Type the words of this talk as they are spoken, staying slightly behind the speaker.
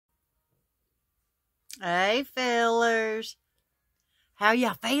Hey, fellers. How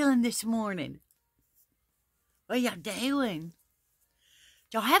y'all feeling this morning? What y'all doing?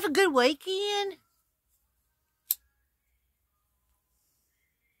 Y'all have a good weekend?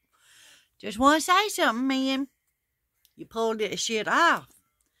 Just want to say something, man. You pulled this shit off.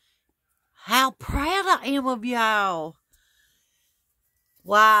 How proud I am of y'all.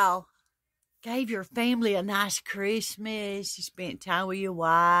 Wow. Gave your family a nice Christmas. You spent time with your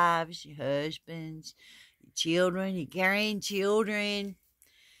wives, your husbands, your children, your grandchildren.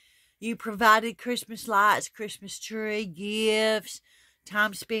 You provided Christmas lights, Christmas tree, gifts,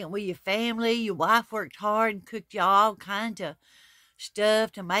 time spent with your family. Your wife worked hard and cooked you all kinds of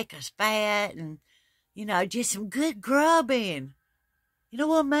stuff to make us fat and, just some good grubbing. You know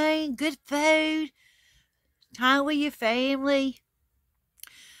what I mean? Good food, time with your family.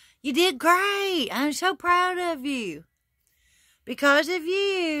 You did great. I'm so proud of you. Because of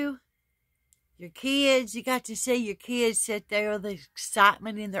you, your kids, you got to see your kids sit there with the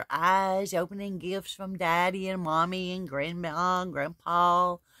excitement in their eyes, opening gifts from daddy and mommy and grandma and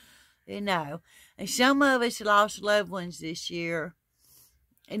grandpa, And some of us lost loved ones this year.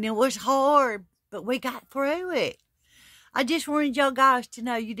 And it was hard, but we got through it. I just wanted y'all guys to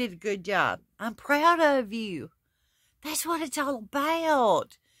know you did a good job. I'm proud of you. That's what it's all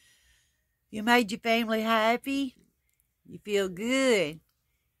about. You made your family happy. You feel good.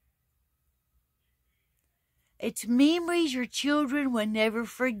 It's memories your children will never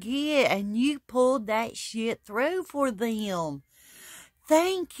forget, and you pulled that shit through for them.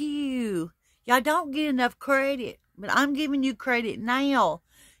 Thank you. Y'all don't get enough credit, but I'm giving you credit now.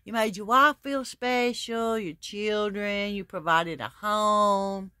 You made your wife feel special, your children, you provided a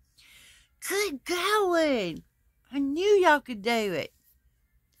home. Good going. I knew y'all could do it.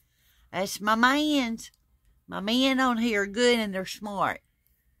 That's my mans. My men on here are good and they're smart.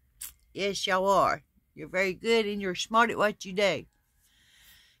 Yes, y'all are. You're very good and you're smart at what you do.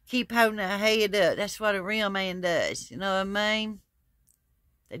 Keep holding that head up. That's what a real man does. You know what I mean?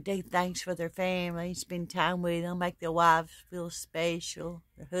 They do things for their family, spend time with them, make their wives feel special,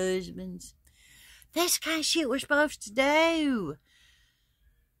 their husbands. That's the kind of shit we're supposed to do.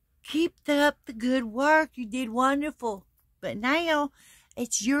 Keep up the good work. You did wonderful. But now,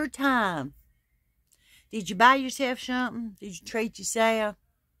 it's your time. Did you buy yourself something? Did you treat yourself?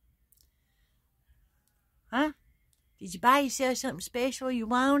 Huh? Did you buy yourself something special you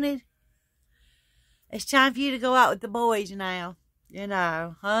wanted? It's time for you to go out with the boys now.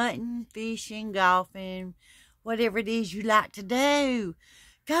 Hunting, fishing, golfing, whatever it is you like to do.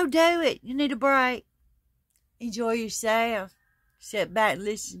 Go do it. You need a break. Enjoy yourself. Sit back and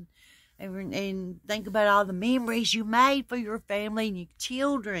listen and think about all the memories you made for your family and your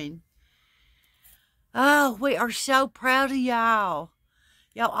children. Oh, we are so proud of y'all.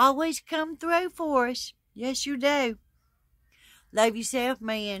 Y'all always come through for us. Yes, you do. Love yourself,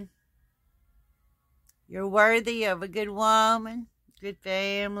 man. You're worthy of a good woman, good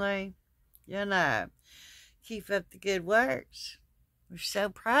family. Keep up the good works. We're so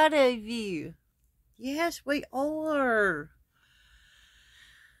proud of you. Yes, we are.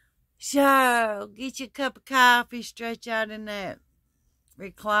 So, get you a cup of coffee, stretch out in that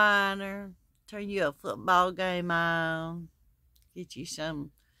recliner, turn you a football game on, get you some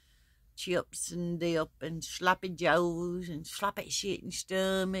chips and dip and sloppy joes and sloppy shit in your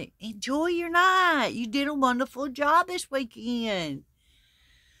stomach. Enjoy your night. You did a wonderful job this weekend.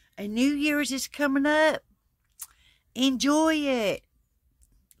 And New Year's is coming up. Enjoy it.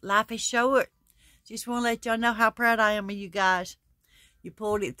 Life is short. Just want to let y'all know how proud I am of you guys. You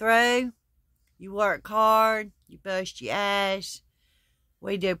pulled it through. You work hard. You bust your ass.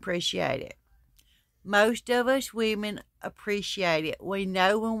 We do appreciate it. Most of us women appreciate it. We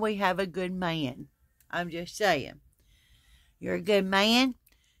know when we have a good man. I'm just saying. You're a good man.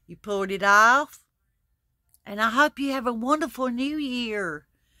 You pulled it off. And I hope you have a wonderful new year.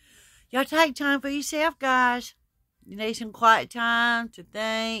 Y'all take time for yourself, guys. You need some quiet time to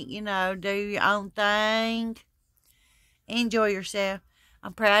think, do your own thing. Enjoy yourself.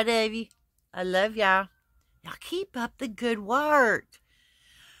 I'm proud of you. I love y'all. Y'all keep up the good work.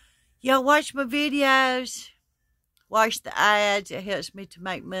 Y'all watch my videos. Watch the ads. It helps me to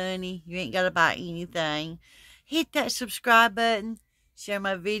make money. You ain't got to buy anything. Hit that subscribe button. Share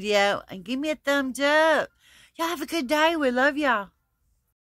my video. And give me a thumbs up. Y'all have a good day. We love y'all.